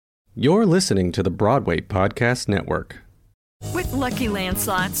You're listening to the Broadway Podcast Network. With Lucky Land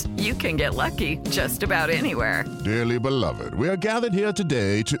Slots, you can get lucky just about anywhere. Dearly beloved, we are gathered here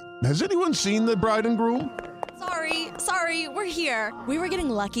today to... Has anyone seen the bride and groom? Sorry, we're here. We were getting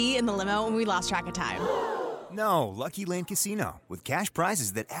lucky in the limo and we lost track of time. No, Lucky Land Casino, with cash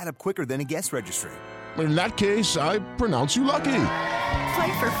prizes that add up quicker than a guest registry. In that case, I pronounce you lucky.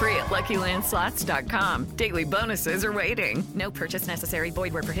 Play for free at LuckyLandSlots.com. Daily bonuses are waiting. No purchase necessary.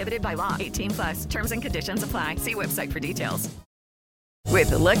 Void where prohibited by law. 18+. Terms and conditions apply. See website for details.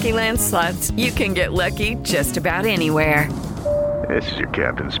 With the Lucky Land Slots, you can get lucky just about anywhere. This is your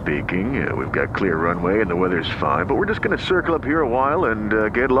captain speaking. We've got clear runway and the weather's fine, but we're just going to circle up here a while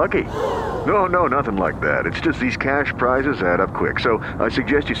and get lucky. No, nothing like that. It's just these cash prizes add up quick. So I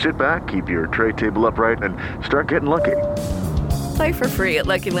suggest you sit back, keep your tray table upright, and start getting lucky. Play for free at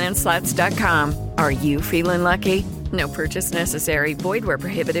LuckyLandSlots.com. Are you feeling lucky? No purchase necessary. Void where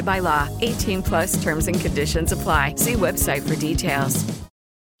prohibited by law. 18+ terms and conditions apply. See website for details.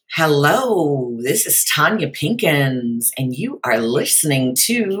 Hello, this is Tanya Pinkins, and you are listening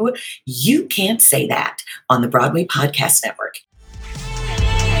to You Can't Say That on the Broadway Podcast Network.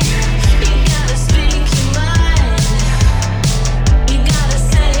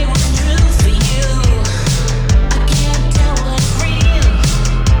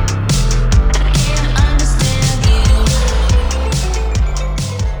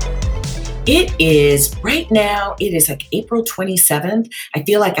 It is right now, it is like April 27th. I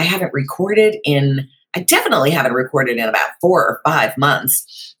feel like I definitely haven't recorded in about 4 or 5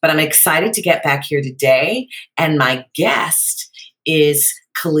 months, but I'm excited to get back here today. And my guest is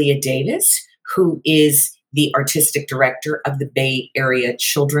Kalia Davis, who is the artistic director of the Bay Area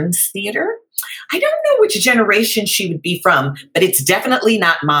Children's Theater. I don't know which generation she would be from, but it's definitely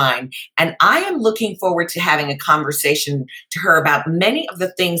not mine. And I am looking forward to having a conversation to her about many of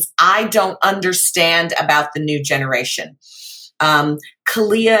the things I don't understand about the new generation.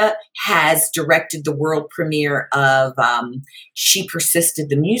 Kalia has directed the world premiere of She Persisted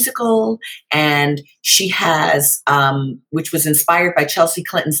the musical, and she has, which was inspired by Chelsea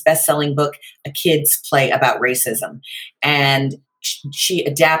Clinton's best-selling book, A Kid's Play About Racism. And she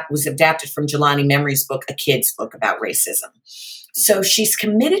was adapted from Jelani Memory's book, A Kid's Book About Racism. So she's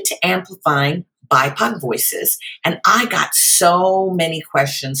committed to amplifying BIPOC voices, and I got so many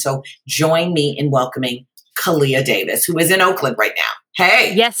questions. So join me in welcoming Kalia Davis, who is in Oakland right now.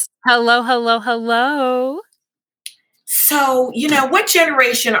 Hey. Yes. Hello. So, what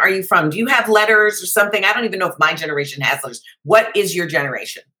generation are you from? Do you have letters or something? I don't even know if my generation has letters. What is your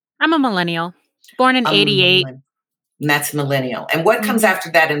generation? I'm a millennial, born in 88. And that's millennial. And what comes after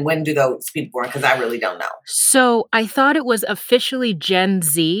that, and when do those people born? Because I really don't know. So I thought it was officially Gen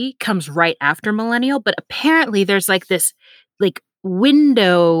Z comes right after millennial, but apparently there's this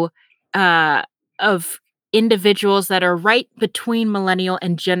window of individuals that are right between millennial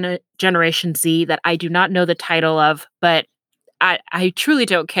and Generation Z that I do not know the title of, but I truly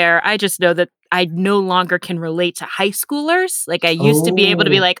don't care. I just know that I no longer can relate to high schoolers. I used to be able to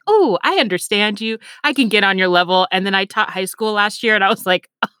be like, oh, I understand you. I can get on your level. And then I taught high school last year and I was like,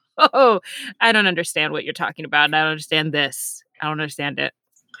 oh, I don't understand what you're talking about. And I don't understand this. I don't understand it.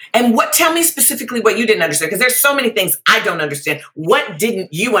 And tell me specifically what you didn't understand, because there's so many things I don't understand. What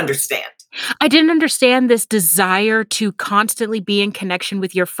didn't you understand? I didn't understand this desire to constantly be in connection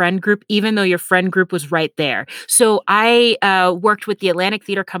with your friend group, even though your friend group was right there. So I worked with the Atlantic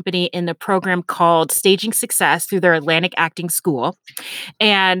Theater Company in the program called Staging Success through their Atlantic Acting School.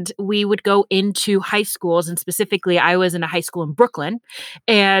 And we would go into high schools, and specifically I was in a high school in Brooklyn,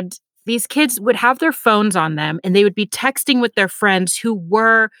 and these kids would have their phones on them and they would be texting with their friends who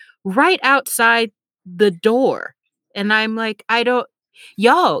were right outside the door. And I'm like,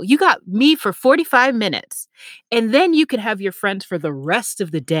 you got me for 45 minutes and then you can have your friends for the rest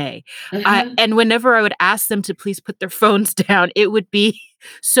of the day. Mm-hmm. And whenever I would ask them to please put their phones down, it would be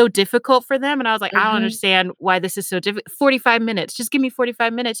so difficult for them. And I was like, I don't understand why this is so difficult. 45 minutes. Just give me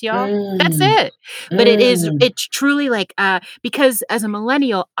 45 minutes, y'all. That's it. But it's truly because as a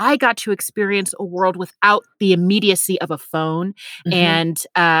millennial, I got to experience a world without the immediacy of a phone and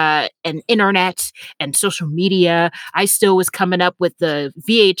internet and social media. I still was coming up with the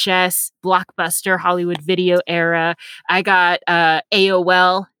VHS, Blockbuster, Hollywood Video era. I got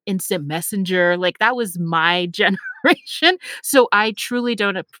AOL, Instant Messenger. That was my generation. So I truly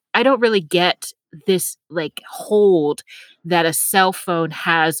don't really get this hold that a cell phone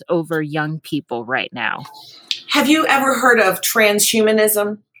has over young people right now. Have you ever heard of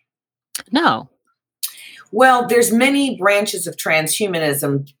transhumanism? No. Well, there's many branches of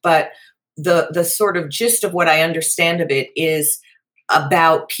transhumanism, but the sort of gist of what I understand of it is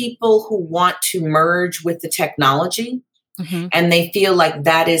about people who want to merge with the technology. And they feel like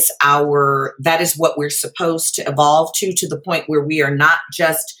that is what we're supposed to evolve to the point where we are not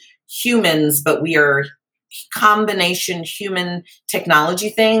just humans, but we are combination human technology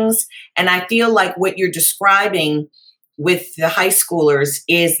things. And I feel like what you're describing with the high schoolers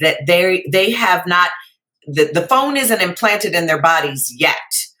is that they have not, the phone isn't implanted in their bodies yet.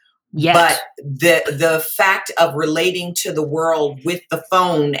 But the fact of relating to the world with the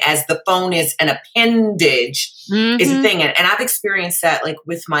phone as the phone is an appendage is a thing. And I've experienced that like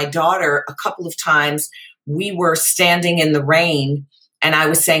with my daughter a couple of times. We were standing in the rain and I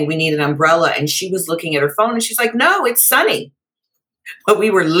was saying we need an umbrella and she was looking at her phone and she's like, no, it's sunny. But we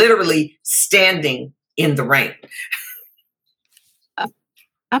were literally standing in the rain.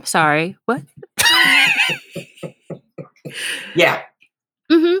 I'm sorry. What? Yeah.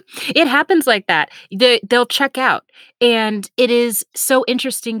 It happens like that. They'll check out. And it is so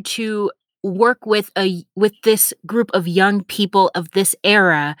interesting to work with this group of young people of this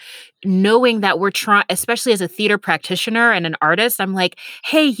era, knowing that we're trying, especially as a theater practitioner and an artist, I'm like,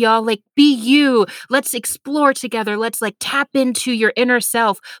 hey, y'all, like, be you. Let's explore together. Let's like tap into your inner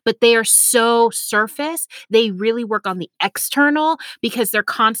self. But they are so surface. They really work on the external because they're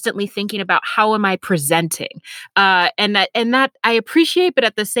constantly thinking about how am I presenting? And that I appreciate, but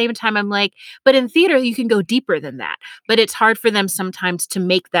at the same time, I'm like, but in theater, you can go deeper than that. But it's hard for them sometimes to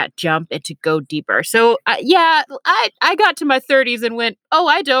make that jump and to go deeper. So I got to my 30s and went, oh,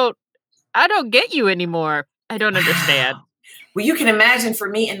 I don't get you anymore. I don't understand. Well, you can imagine for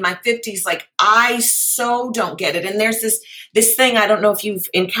me in my 50s, like I so don't get it. And there's this thing, I don't know if you've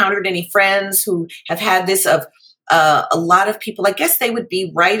encountered any friends who have had this of a lot of people, I guess they would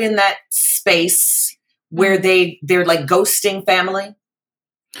be right in that space where they're like ghosting family.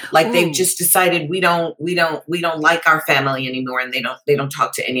 Like they've just decided we don't like our family anymore, and they don't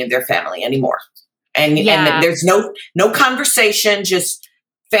talk to any of their family anymore. And there's no conversation, just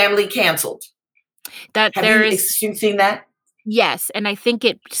family canceled. Have you seen that? Yes, and I think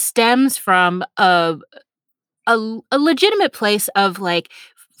it stems from a legitimate place of like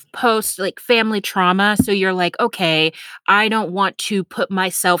post like family trauma. So you're like, okay, I don't want to put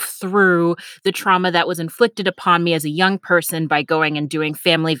myself through the trauma that was inflicted upon me as a young person by going and doing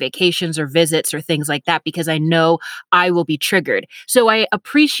family vacations or visits or things like that, because I know I will be triggered. So I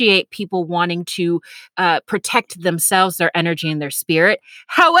appreciate people wanting to protect themselves, their energy and their spirit.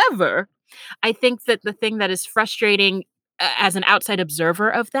 However, I think that the thing that is frustrating as an outside observer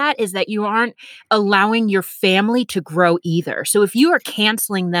of that is that you aren't allowing your family to grow either. So if you are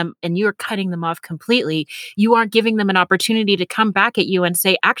canceling them and you are cutting them off completely, you aren't giving them an opportunity to come back at you and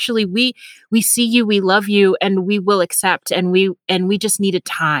say, actually, we see you, we love you, and we will accept, and we just needed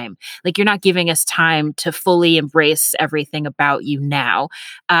time. Like, you're not giving us time to fully embrace everything about you now.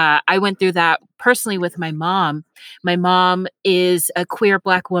 I went through that personally with my mom. My mom is a queer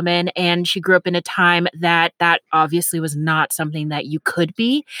Black woman, and she grew up in a time that obviously was not something that you could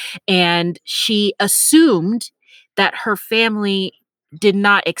be. And she assumed that her family did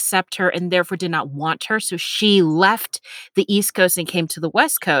not accept her and therefore did not want her. So she left the East Coast and came to the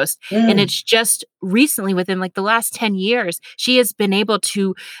West Coast. And it's just recently, within like the last 10 years, she has been able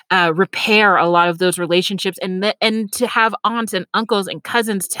to repair a lot of those relationships and to have aunts and uncles and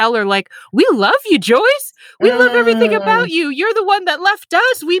cousins tell her, like, we love you, Joyce. We love everything about you. You're the one that left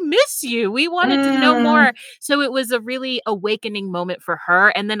us. We miss you. We wanted to know more. So it was a really awakening moment for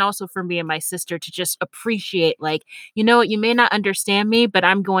her. And then also for me and my sister to just appreciate, like, you know what, you may not understand me, but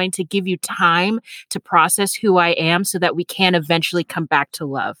I'm going to give you time to process who I am so that we can eventually come back to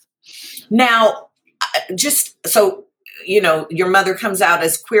love. Now, just so you know, your mother comes out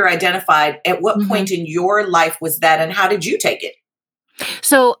as queer identified. At what point in your life was that, and how did you take it?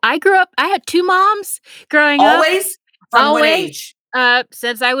 So I grew up, I had two moms growing up. Always? From what age?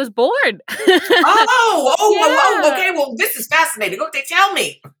 Since I was born. Okay. Well, this is fascinating. Okay, tell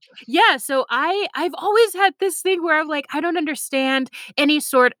me. Yeah, so I've always had this thing where I'm like, I don't understand any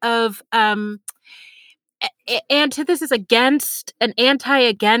sort of antithesis against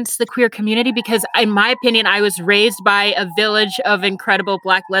the queer community, because in my opinion, I was raised by a village of incredible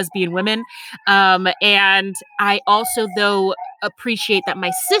Black lesbian women. And I also, though, appreciate that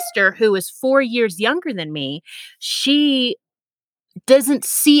my sister, who is 4 years younger than me, she doesn't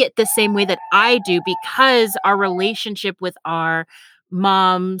see it the same way that I do, because our relationship with our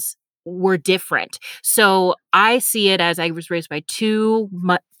moms were different. So I see it as I was raised by two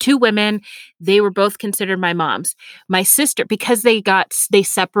women. They were both considered my moms. My sister, because they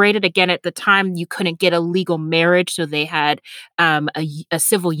separated again at the time, you couldn't get a legal marriage. So they had a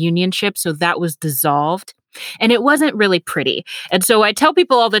civil unionship. So that was dissolved. And it wasn't really pretty. And so I tell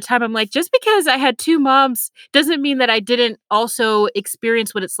people all the time, I'm like, just because I had two moms doesn't mean that I didn't also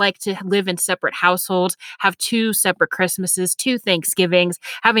experience what it's like to live in separate households, have two separate Christmases, two Thanksgivings,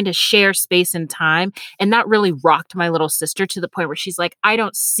 having to share space and time. And that really rocked my little sister to the point where she's like, I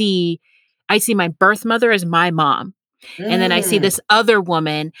see my birth mother as my mom. And then I see this other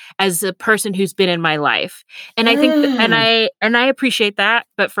woman as a person who's been in my life. And I think, and I appreciate that.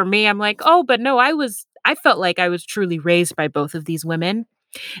 But for me, I'm like, oh, but no, I felt like I was truly raised by both of these women.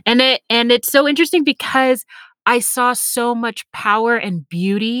 And it's so interesting because I saw so much power and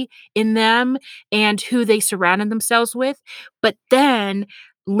beauty in them and who they surrounded themselves with. But then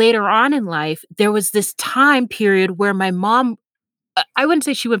later on in life, there was this time period where my mom, I wouldn't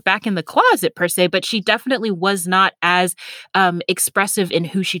say she went back in the closet per se, but she definitely was not as expressive in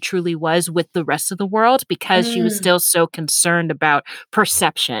who she truly was with the rest of the world because she was still so concerned about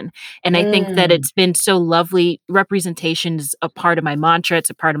perception. And I think that it's been so lovely. Representation is a part of my mantra. It's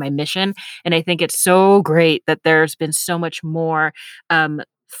a part of my mission. And I think it's so great that there's been so much more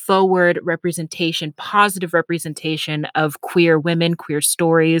forward representation, positive representation of queer women, queer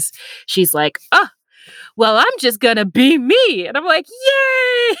stories. She's like, well, I'm just going to be me. And I'm like,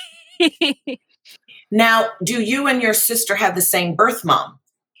 yay! Now, do you and your sister have the same birth mom?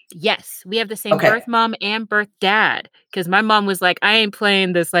 Yes, we have the same birth mom and birth dad. Because my mom was like, I ain't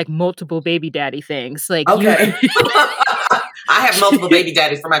playing this like multiple baby daddy things. Like, okay. I have multiple baby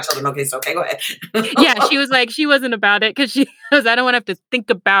daddies for my children. Okay, so go ahead. Yeah, she was like, she wasn't about it because she was, I don't want to have to think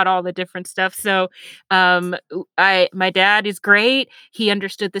about all the different stuff. So my dad is great. He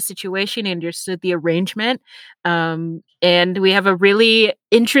understood the situation, he understood the arrangement. And we have a really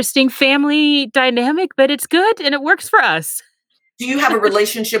interesting family dynamic, but it's good and it works for us. Do you have a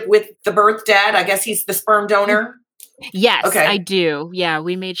relationship with the birth dad? I guess he's the sperm donor. Yes, I do. Yeah,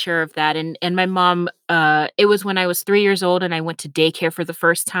 we made sure of that. And my mom, it was when I was 3 years old and I went to daycare for the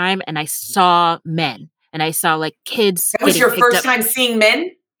first time and I saw men and I saw like kids. That was your first time seeing men?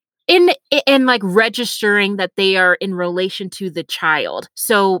 In like registering that they are in relation to the child.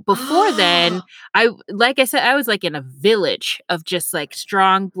 So before then, like I said, I was like in a village of just like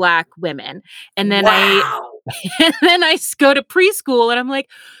strong Black women. And then I go to preschool and I'm like,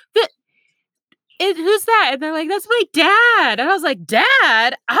 who's that? And they're like, that's my dad. And I was like, dad?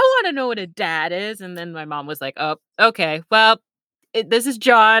 I want to know what a dad is. And then my mom was like, oh, okay. Well, this is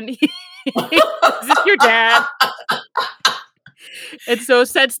John. This is your dad. And so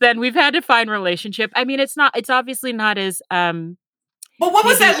since then, we've had a fine relationship. I mean, it's obviously not as... But what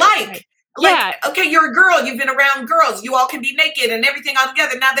was that like? Like, okay, you're a girl. You've been around girls. You all can be naked and everything all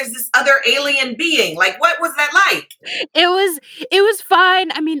together. Now there's this other alien being. Like, what was that like? It was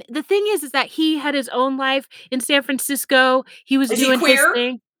fine. I mean, the thing is that he had his own life in San Francisco. He was doing his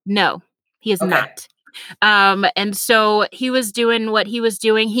thing. No, he is not. And so he was doing what he was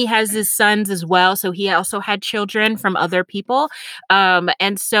doing. He has his sons as well. So he also had children from other people.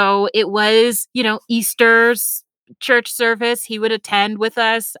 And so it was, Easter's church service. He would attend with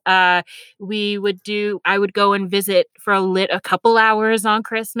us. I would go and visit for a couple hours on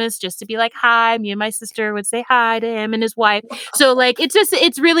Christmas just to be like, hi. Me and my sister would say hi to him and his wife. So like,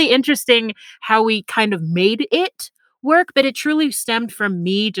 it's really interesting how we kind of made it work, but it truly stemmed from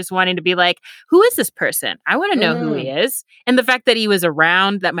me just wanting to be like, who is this person? I want to know who he is. And the fact that he was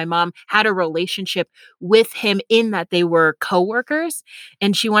around, that my mom had a relationship with him in that they were coworkers.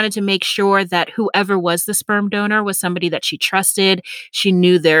 And she wanted to make sure that whoever was the sperm donor was somebody that she trusted. She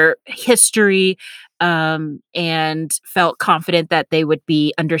knew their history, and felt confident that they would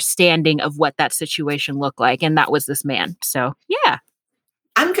be understanding of what that situation looked like. And that was this man. So, yeah.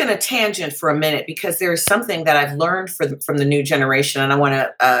 I'm going to tangent for a minute because there's something that I've learned from the new generation, and I want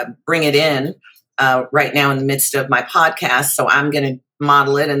to bring it in right now in the midst of my podcast. So I'm going to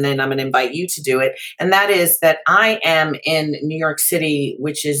model it, and then I'm going to invite you to do it. And that is that I am in New York City,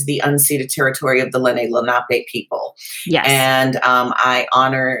 which is the unceded territory of the Lenni Lenape people. Yes. And I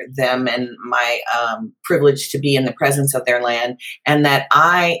honor them and my privilege to be in the presence of their land, and that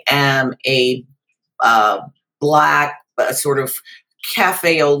I am a Black sort of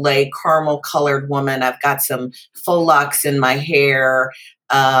cafe au lait, caramel colored woman. I've got some faux locks in my hair.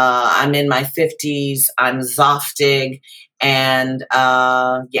 I'm in my 50s. I'm Zoftig. And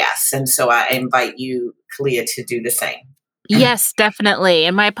yes. And so I invite you, Kalia, to do the same. Yes, definitely.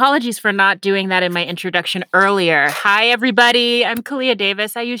 And my apologies for not doing that in my introduction earlier. Hi, everybody. I'm Kalia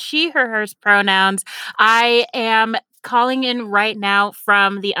Davis. I use she, her, hers pronouns. I am calling in right now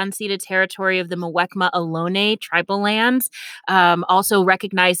from the unceded territory of the Muwekma Ohlone tribal lands. Also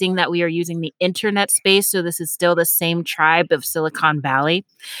recognizing that we are using the internet space, so this is still the same tribe of Silicon Valley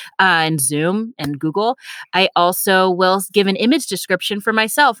and Zoom and Google. I also will give an image description for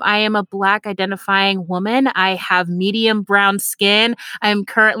myself. I am a Black identifying woman. I have medium brown skin. I'm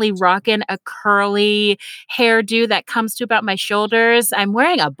currently rocking a curly hairdo that comes to about my shoulders. I'm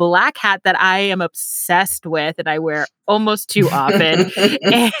wearing a black hat that I am obsessed with and I wear almost too often.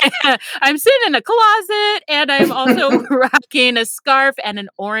 And I'm sitting in a closet and I'm also rocking a scarf and an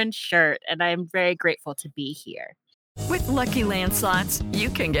orange shirt. And I'm very grateful to be here. With Lucky Land Slots, you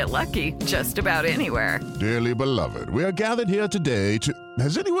can get lucky just about anywhere. Dearly beloved, we are gathered here today to...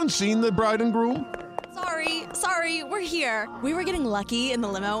 Has anyone seen the bride and groom? Sorry, we're here. We were getting lucky in the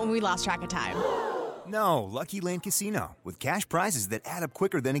limo and we lost track of time. No, Lucky Land Casino, with cash prizes that add up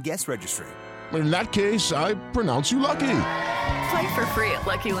quicker than a guest registry. In that case, I pronounce you lucky. Play for free at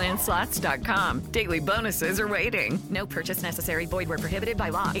LuckyLandSlots.com. Daily bonuses are waiting. No purchase necessary. Void where prohibited by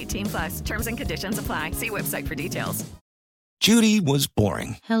law. 18+. Terms and conditions apply. See website for details. Judy was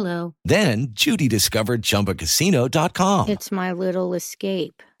boring. Hello. Then Judy discovered ChumbaCasino.com. It's my little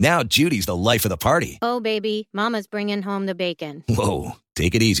escape. Now Judy's the life of the party. Oh, baby, mama's bringing home the bacon. Whoa,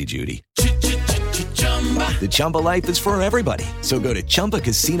 take it easy, Judy. The Chumba life is for everybody. So go to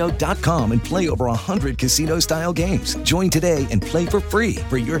ChumbaCasino.com and play over 100 casino-style games. Join today and play for free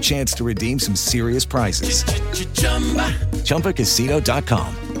for your chance to redeem some serious prizes.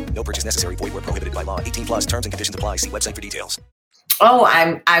 ChumbaCasino.com. No purchase necessary. Void where prohibited by law. 18+. Terms and conditions apply. See website for details. Oh,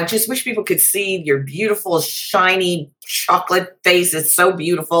 I just wish people could see your beautiful, shiny chocolate face. It's so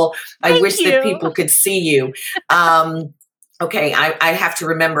beautiful. I wish that people could see you. Okay, I have to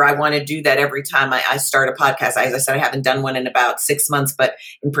remember I want to do that every time I start a podcast. As I said, I haven't done one in about 6 months, but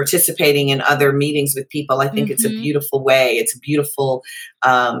in participating in other meetings with people, I think it's a beautiful way. It's a beautiful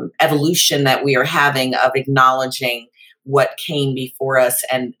evolution that we are having of acknowledging what came before us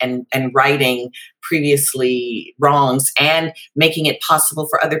and righting previously wrongs and making it possible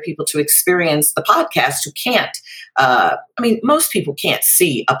for other people to experience the podcast who can't. Most people can't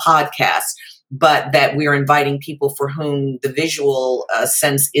see a podcast, but that we're inviting people for whom the visual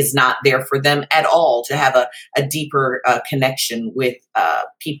sense is not there for them at all to have a deeper connection with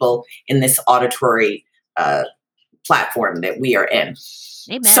people in this auditory platform that we are in.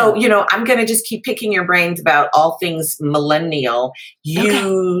 Amen. So, I'm going to just keep picking your brains about all things millennial.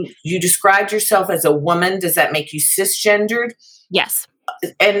 You described yourself as a woman. Does that make you cisgendered? Yes.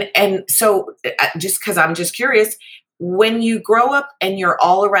 And so just because I'm just curious, when you grow up and you're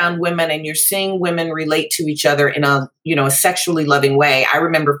all around women and you're seeing women relate to each other in a sexually loving way. I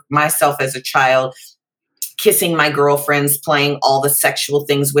remember myself as a child kissing my girlfriends, playing all the sexual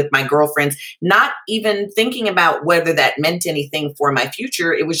things with my girlfriends, not even thinking about whether that meant anything for my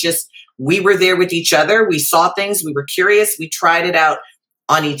future. It was just, we were there with each other. We saw things. We were curious. We tried it out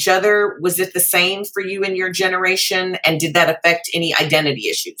on each other. Was it the same for you and your generation? And did that affect any identity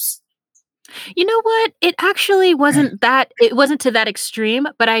issues? You know what? It actually wasn't to that extreme,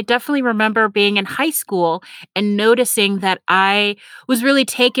 but I definitely remember being in high school and noticing that I was really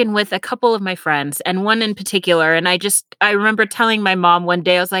taken with a couple of my friends and one in particular. And I remember telling my mom one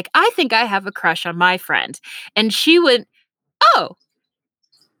day, I was like, I think I have a crush on my friend. And she went, oh,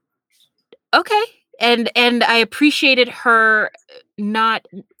 okay. And I appreciated her not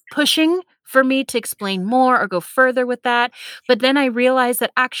pushing for me to explain more or go further with that. But then I realized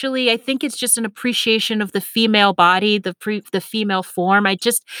that actually, I think it's just an appreciation of the female body, the female form. I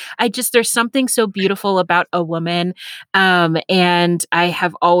just, there's something so beautiful about a woman. And I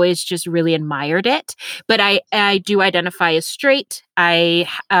have always just really admired it. But I do identify as straight. I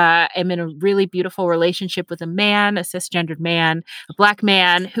am in a really beautiful relationship with a man, a cisgendered man, a Black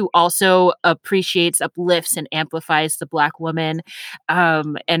man who also appreciates, uplifts, and amplifies the Black woman.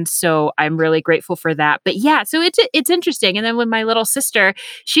 And so I'm really grateful for that. But yeah, so it's interesting. And then with my little sister,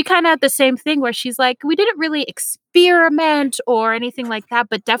 she kind of had the same thing where she's like, we didn't really experiment or anything like that,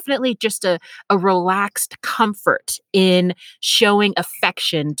 but definitely just a relaxed comfort in showing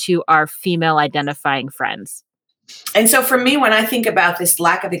affection to our female identifying friends. And so for me, when I think about this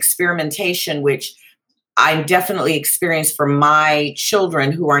lack of experimentation, which I definitely experienced for my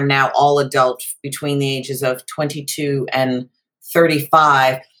children who are now all adult between the ages of 22 and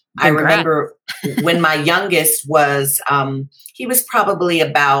 35, I remember when my youngest was, he was probably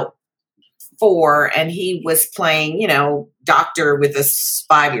about 4 and he was playing, doctor with a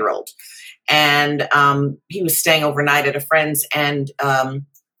 5-year-old. And he was staying overnight at a friend's and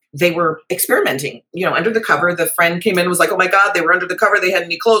they were experimenting, under the cover. The friend came in and was like, oh my God, they were under the cover. They had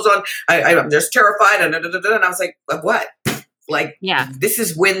any clothes on. I'm just terrified. And I was like, what? Like, this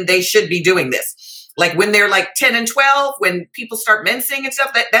is when they should be doing this. Like when they're like 10 and 12, when people start mincing and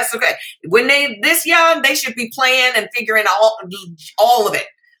stuff, that's okay. When they this young, they should be playing and figuring all of it.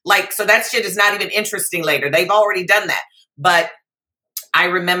 Like, so that shit is not even interesting later. They've already done that. But I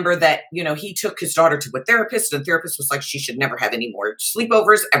remember that, he took his daughter to a therapist, and the therapist was like, she should never have any more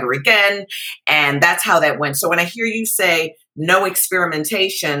sleepovers ever again. And that's how that went. So when I hear you say no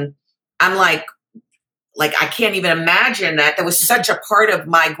experimentation, I'm like, I can't even imagine that. That was such a part of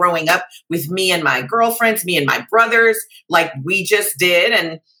my growing up with me and my girlfriends, me and my brothers, like we just did.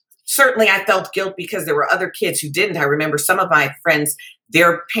 And certainly I felt guilt because there were other kids who didn't. I remember some of my friends,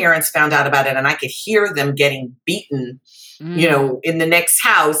 their parents found out about it, and I could hear them getting beaten, in the next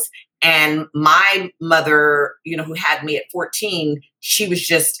house. And my mother, who had me at 14, she was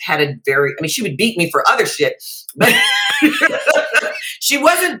she would beat me for other shit, but she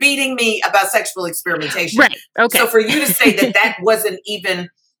wasn't beating me about sexual experimentation. Right. Okay. So for you to say that wasn't even,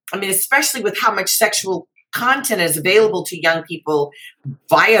 especially with how much sexual content is available to young people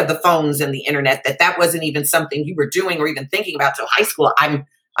via the phones and the internet, that wasn't even something you were doing or even thinking about till high school. I'm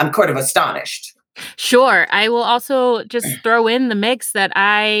kind of astonished. Sure. I will also just throw in the mix that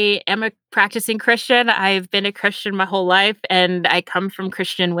I am a practicing Christian. I've been a Christian my whole life, and I come from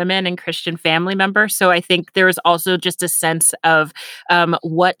Christian women and Christian family members. So I think there is also just a sense of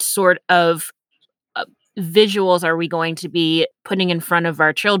what sort of visuals are we going to be putting in front of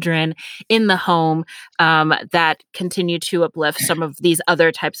our children in the home that continue to uplift some of these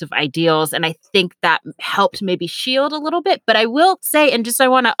other types of ideals. And I think that helped maybe shield a little bit. But I will say, and just I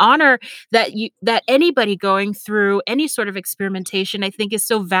want to honor that that anybody going through any sort of experimentation, I think is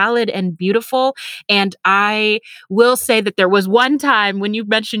so valid and beautiful. And I will say that there was one time when you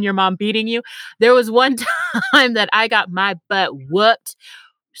mentioned your mom beating you, there was one time that I got my butt whooped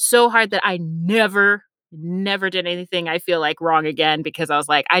so hard that I never did anything I feel like wrong again, because I was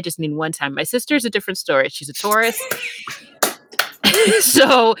like, I just need one time. My sister's a different story. She's a Taurus.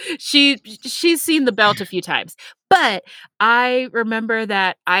 So she's seen the belt a few times. But I remember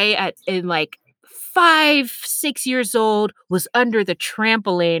that in like 5-6 years old, was under the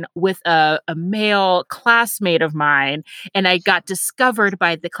trampoline with a male classmate of mine, and I got discovered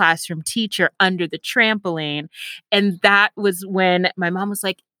by the classroom teacher under the trampoline. And that was when my mom was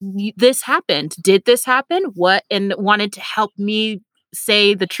like, this happened. Did this happen? What? And wanted to help me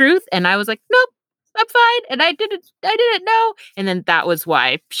say the truth. And I was like, nope, I'm fine. And I didn't know. And then that was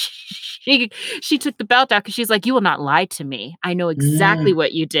why she took the belt out, because she's like, you will not lie to me. I know exactly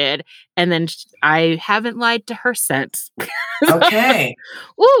what you did. And then I haven't lied to her since. Okay.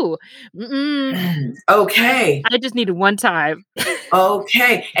 Ooh. Okay. I just needed one time.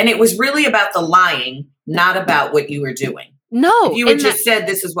 Okay. And it was really about the lying, not about what you were doing. No. If you had just said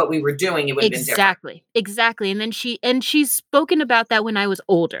this is what we were doing, it would have been different. Exactly. And then she's spoken about that when I was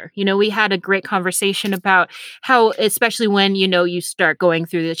older. We had a great conversation about how, especially when, you start going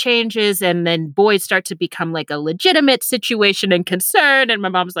through the changes and then boys start to become like a legitimate situation and concern. And my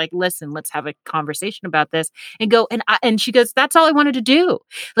mom's like, listen, let's have a conversation about this and go. And she goes, that's all I wanted to do.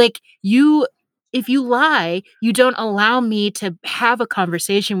 Like, if you lie, you don't allow me to have a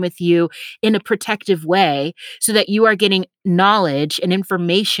conversation with you in a protective way so that you are getting knowledge and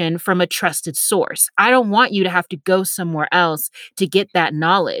information from a trusted source. I don't want you to have to go somewhere else to get that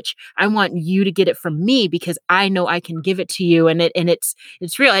knowledge. I want you to get it from me because I know I can give it to you. And it's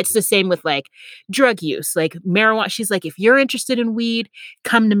real. It's the same with like drug use, like marijuana. She's like, if you're interested in weed,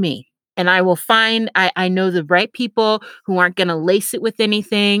 come to me. And I will I know the right people who aren't going to lace it with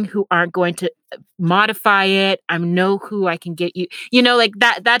anything, who aren't going to modify it. I know who I can get you, like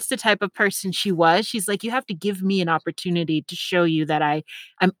that's the type of person she was. She's like, you have to give me an opportunity to show you that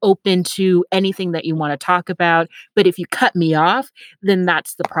I'm open to anything that you want to talk about. But if you cut me off, then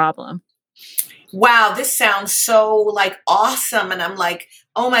that's the problem. Wow, this sounds so like awesome. And I'm like,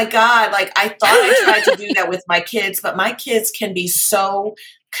 oh my God, like I thought I tried to do that with my kids, but my kids can be so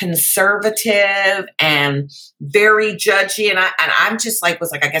conservative and very judgy. And I'm just like,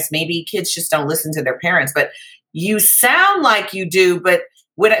 I guess maybe kids just don't listen to their parents, but you sound like you do. But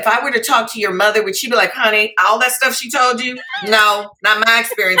if I were to talk to your mother, would she be like, honey, all that stuff she told you? No, not my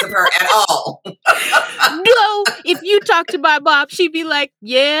experience of her at all. No, if you talk to my mom, she'd be like,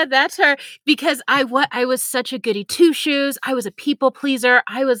 yeah, that's her. Because I was such a goody two shoes. I was a people pleaser.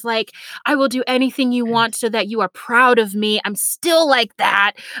 I was like, I will do anything you want so that you are proud of me. I'm still like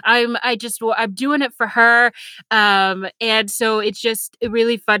that. I'm doing it for her. And so it's just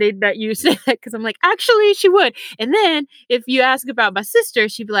really funny that you say that, because I'm like, actually she would. And then if you ask about my sister,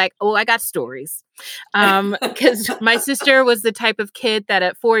 sister, she'd be like, oh, I got stories. Because my sister was the type of kid that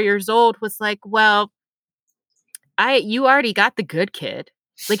at 4 years old was like, well, you already got the good kid.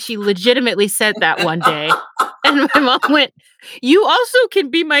 Like, she legitimately said that one day. And my mom went, you also can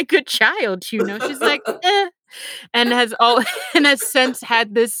be my good child, you know? She's like, and has since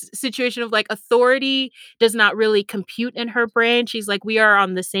had this situation of like authority does not really compute in her brain. She's like, we are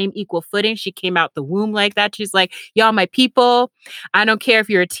on the same equal footing. She came out the womb like that. She's like, y'all my people. I don't care if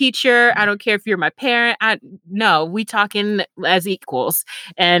you're a teacher. I don't care if you're my parent. No, we talking as equals.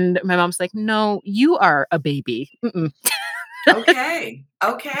 And my mom's like, no, you are a baby.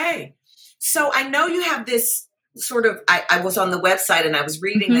 Okay. So I know you have this sort of, I was on the website and I was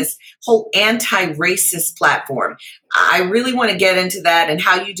reading this whole anti-racist platform. I really want to get into that and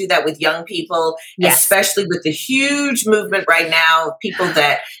how you do that with young people, especially with the huge movement right now, people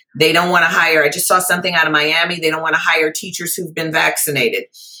that they don't want to hire. I just saw something out of Miami. They don't want to hire teachers who've been vaccinated.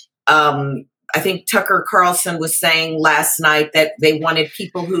 I think Tucker Carlson was saying last night that they wanted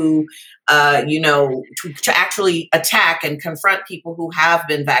people who, to actually attack and confront people who have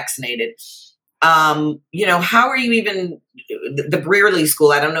been vaccinated. How are you even the Brearley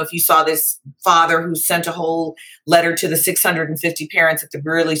School? I don't know if you saw this father who sent a whole letter to the 650 parents at the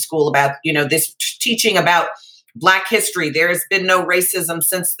Brearley School about, this teaching about Black history. There has been no racism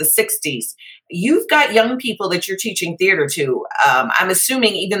since the 60s. You've got young people that you're teaching theater to. I'm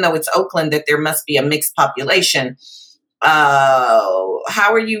assuming, even though it's Oakland, that there must be a mixed population.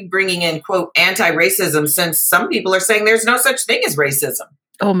 How are you bringing in, quote, anti-racism, since some people are saying there's no such thing as racism?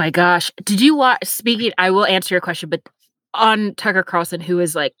 Oh my gosh. Did you watch, I will answer your question, but on Tucker Carlson, who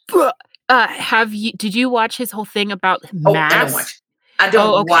is like, did you watch his whole thing about masks? I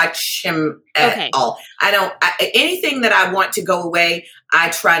don't watch him at all. Anything that I want to go away, I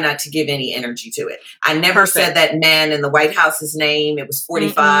try not to give any energy to it. I never said that man in the White House's name. It was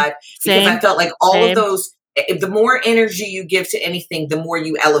 45 because I felt like all of those, the more energy you give to anything, the more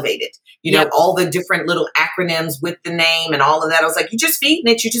you elevate it. All the different little acronyms with the name and all of that. I was like, you're just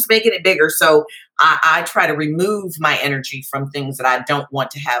feeding it. You're just making it bigger. So I try to remove my energy from things that I don't want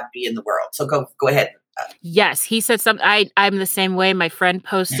to have be in the world. So go ahead. Yes, he said something. I'm the same way. My friend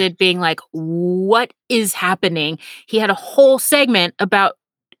posted being like, what is happening? He had a whole segment about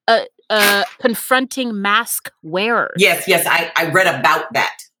confronting mask wearers. Yes, I read about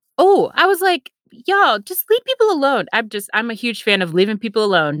that. Oh, I was like, y'all, just leave people alone. I'm a huge fan of leaving people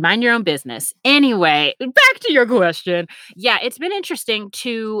alone. Mind your own business. Anyway, back to your question. Yeah, it's been interesting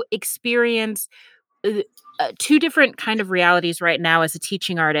to experience two different kind of realities right now as a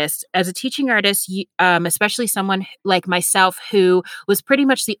teaching artist. As a teaching artist, especially someone like myself who was pretty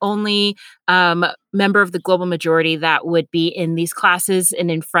much the only member of the global majority that would be in these classes and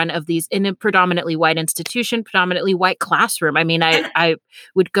in front of these in a predominantly white institution, predominantly white classroom. I mean, I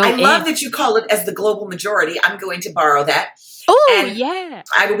would go. I love that you call it as the global majority. I'm going to borrow that. Oh, yeah.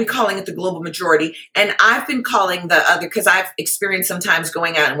 I will be calling it the global majority. And I've been calling the other, because I've experienced sometimes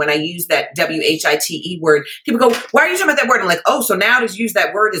going out and when I use that WHITE word, people go, why are you talking about that word? I'm like, oh, so now to use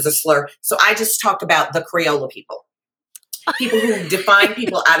that word as a slur. So I just talked about the Crayola people. People who define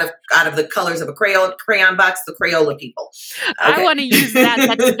people out of the colors of a crayon box, the Crayola people. Okay. I want to use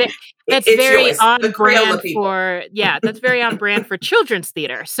that. That's very yours. On brand for, that's very on brand for children's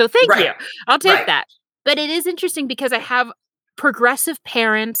theater. So thank you. I'll take that. But it is interesting because I have progressive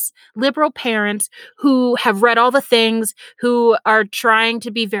parents, liberal parents who have read all the things, who are trying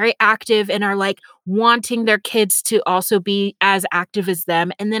to be very active and are like wanting their kids to also be as active as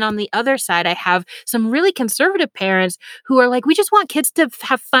them. And then on the other side, I have some really conservative parents who are like, we just want kids to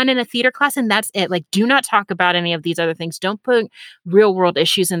have fun in a theater class and that's it. Like, do not talk about any of these other things. Don't put real world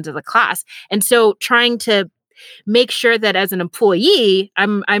issues into the class. And so trying to make sure that as an employee,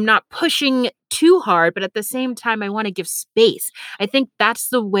 I'm not pushing too hard, but at the same time, I want to give space. I think that's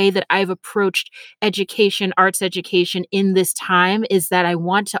the way that I've approached education, arts education in this time, is that I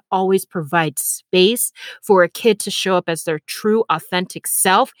want to always provide space for a kid to show up as their true, authentic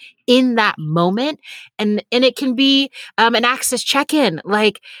self in that moment. And it can be an access check-in,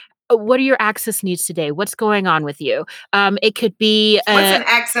 like, what are your access needs today? What's going on with you? It could be... What's an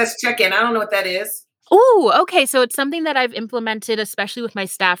access check-in? I don't know what that is. Oh, okay. So it's something that I've implemented, especially with my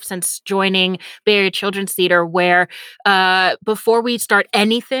staff since joining Bay Area Children's Theater, where before we start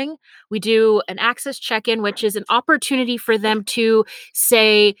anything, we do an access check-in, which is an opportunity for them to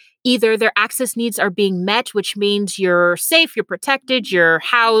say either their access needs are being met, which means you're safe, you're protected, you're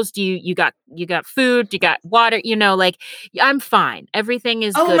housed, you got food, you got water, like I'm fine. Everything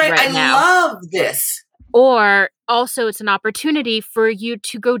is good right now. I love this. Or also it's an opportunity for you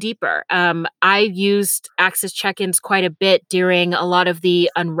to go deeper. I used Access check-ins quite a bit during a lot of the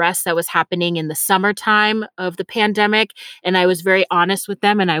unrest that was happening in the summertime of the pandemic. And I was very honest with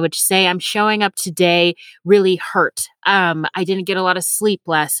them. And I would say, I'm showing up today really hurt. I didn't get a lot of sleep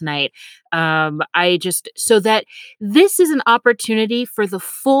last night. So that this is an opportunity for the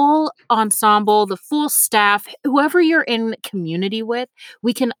full ensemble, the full staff, whoever you're in community with,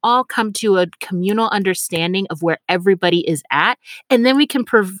 we can all come to a communal understanding of where everybody is at. And then we can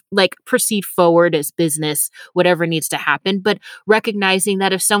proceed forward as business, whatever needs to happen. But recognizing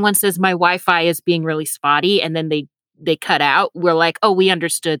that if someone says my Wi-Fi is being really spotty and then they cut out, we're like, oh, we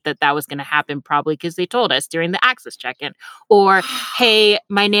understood that was going to happen probably because they told us during the Access check-in. Or, hey,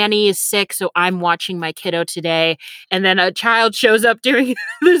 my nanny is sick, so I'm watching my kiddo today. And then a child shows up during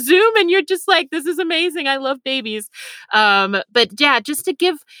the Zoom and you're just like, this is amazing. I love babies. But yeah, just to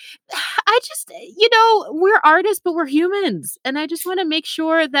give, we're artists, but we're humans. And I just want to make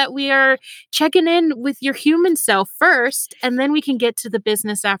sure that we are checking in with your human self first, and then we can get to the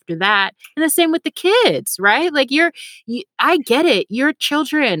business after that. And the same with the kids, right? Like I get it. You're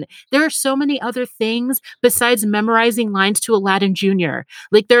children. There are so many other things besides memorizing lines to Aladdin Jr.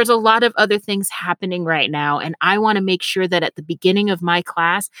 Like there's a lot of other things happening right now. And I want to make sure that at the beginning of my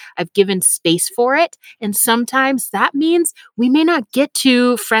class, I've given space for it. And sometimes that means we may not get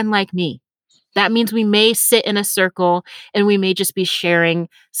to friend like me. That means we may sit in a circle and we may just be sharing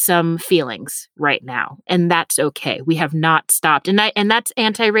some feelings right now. And that's okay. We have not stopped. And that's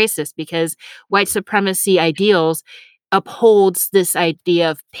anti-racist because white supremacy ideals upholds this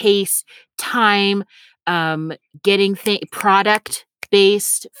idea of pace, time, getting product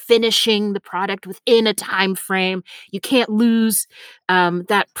based, finishing the product within a time frame. You can't lose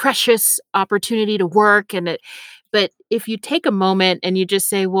that precious opportunity to work. But if you take a moment and you just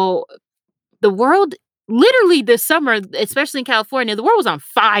say, well, the world, literally this summer, especially in California, the world was on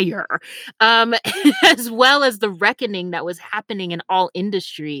fire, as well as the reckoning that was happening in all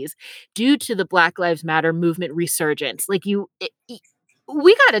industries due to the Black Lives Matter movement resurgence. Like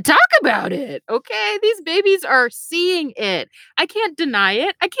we got to talk about it, okay? These babies are seeing it. I can't deny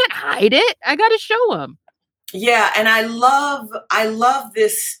it. I can't hide it. I got to show them. Yeah, and I love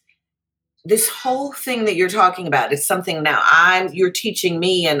this whole thing that you're talking about. It's something now you're teaching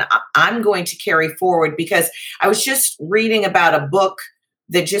me and I'm going to carry forward, because I was just reading about a book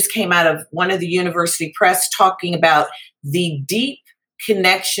that just came out of one of the university press talking about the deep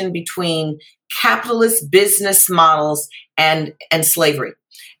connection between capitalist business models and slavery,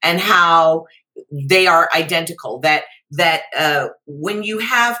 and how they are identical. That when you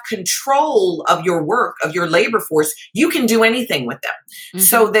have control of your work, of your labor force, you can do anything with them. Mm-hmm.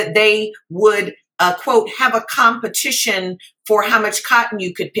 So that they would, quote, have a competition for how much cotton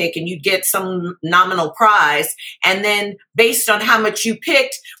you could pick, and you'd get some nominal prize. And then based on how much you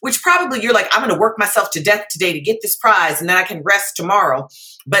picked, which probably you're like, I'm going to work myself to death today to get this prize, and then I can rest tomorrow.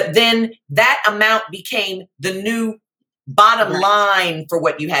 But then that amount became the new bottom line for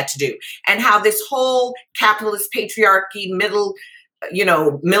what you had to do. And how this whole capitalist patriarchy,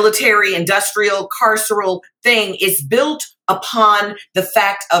 military, industrial, carceral thing is built upon the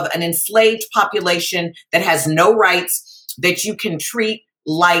fact of an enslaved population that has no rights, that you can treat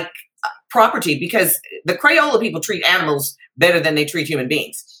like property, because the Crayola people treat animals better than they treat human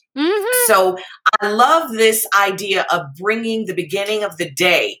beings. Mm-hmm. So I love this idea of bringing the beginning of the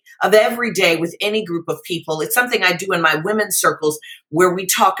day, of every day, with any group of people. It's something I do in my women's circles, where we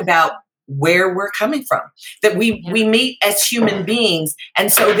talk about where we're coming from, that we meet as human beings. And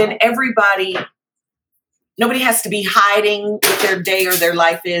so then nobody has to be hiding what their day or their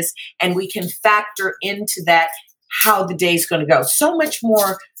life is. And we can factor into that how the day's going to go. So much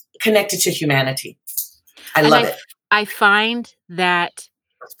more connected to humanity. I love it. I find that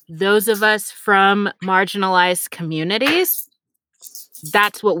those of us from marginalized communities,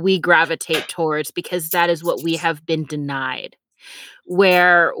 that's what we gravitate towards, because that is what we have been denied.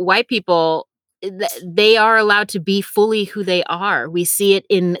 Where white people, they are allowed to be fully who they are. We see it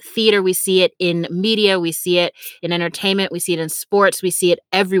in theater, we see it in media, we see it in entertainment, we see it in sports, we see it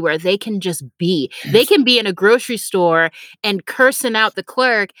everywhere. They can just be. They can be in a grocery store and cursing out the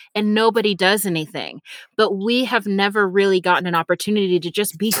clerk and nobody does anything. But we have never really gotten an opportunity to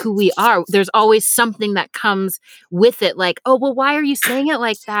just be who we are. There's always something that comes with it, like, oh, well, why are you saying it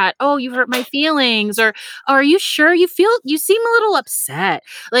like that? Oh, you hurt my feelings. Or are you sure you seem a little upset?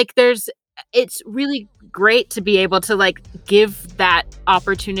 Like it's really great to be able to give that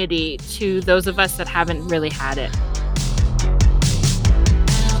opportunity to those of us that haven't really had it.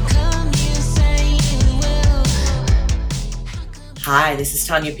 Hi, this is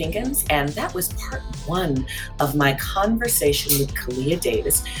Tanya Pinkins, and that was part 1 of my conversation with Kalia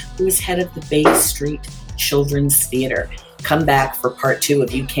Davis, who is head of the Bay Street Children's Theater. Come back for part 2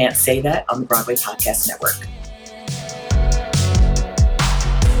 of You Can't Say That on the Broadway Podcast Network.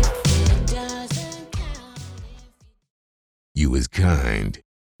 You is kind.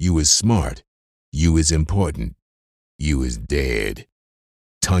 You is smart. You is important. You is dead.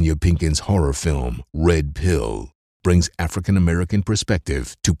 Tanya Pinkins' horror film, Red Pill, brings African-American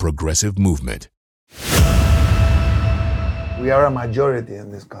perspective to progressive movement. We are a majority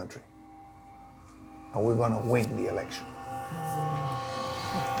in this country, and we're going to win the election.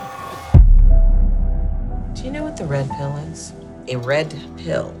 Do you know what the red pill is? A red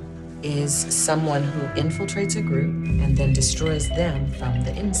pill is someone who infiltrates a group and then destroys them from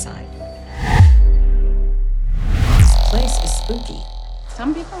the inside. This place is spooky.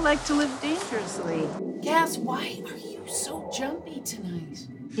 Some people like to live dangerously. Cass, why are you so jumpy tonight?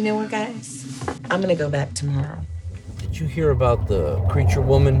 You know what, guys? I'm gonna go back tomorrow. Did you hear about the creature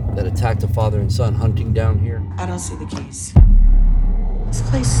woman that attacked a father and son hunting down here? I don't see the keys. This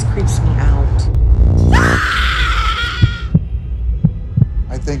place creeps me out.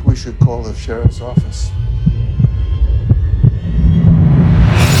 I think we should call the sheriff's office.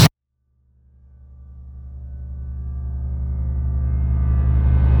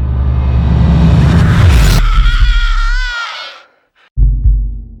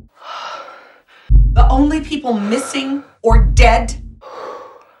 The only people missing or dead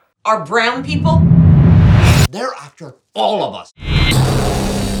are brown people? They're after all of us.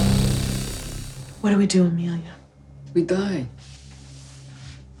 What do we do, Amelia? We die.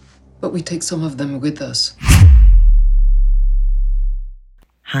 But we take some of them with us.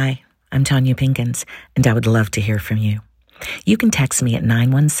 Hi, I'm Tanya Pinkins, and I would love to hear from you. You can text me at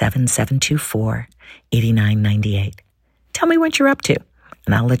 917-724-8998. Tell me what you're up to,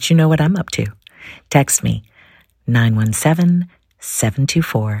 and I'll let you know what I'm up to. Text me,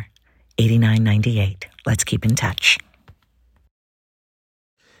 917-724-8998. Let's keep in touch.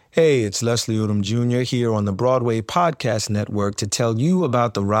 Hey, it's Leslie Odom Jr. here on the Broadway Podcast Network to tell you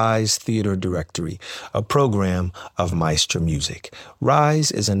about the Rise Theater Directory, a program of Maestro Music.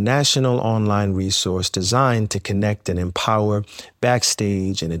 Rise is a national online resource designed to connect and empower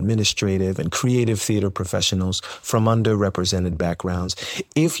backstage and administrative and creative theater professionals from underrepresented backgrounds.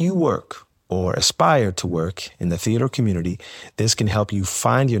 If you work or aspire to work in the theater community, this can help you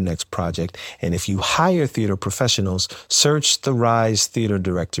find your next project. And if you hire theater professionals, search the Rise Theater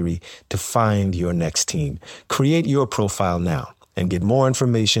Directory to find your next team. Create your profile now and get more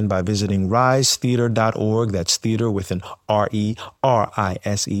information by visiting risetheater.org. That's theater with an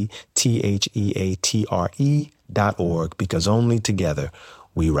RERISETHEATRE.org, because only together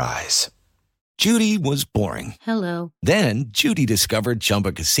we rise. Judy was boring. Hello. Then Judy discovered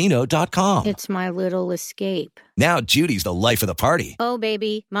ChumbaCasino.com. It's my little escape. Now Judy's the life of the party. Oh,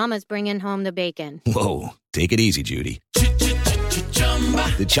 baby, mama's bringing home the bacon. Whoa, take it easy, Judy.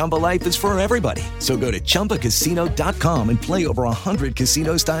 The Chumba life is for everybody. So go to ChumbaCasino.com and play over 100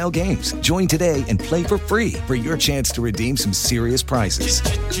 casino-style games. Join today and play for free for your chance to redeem some serious prizes.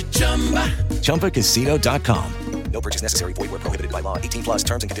 ChumbaCasino.com. No purchase necessary. Void where prohibited by law. 18+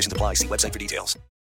 terms and conditions apply. See website for details.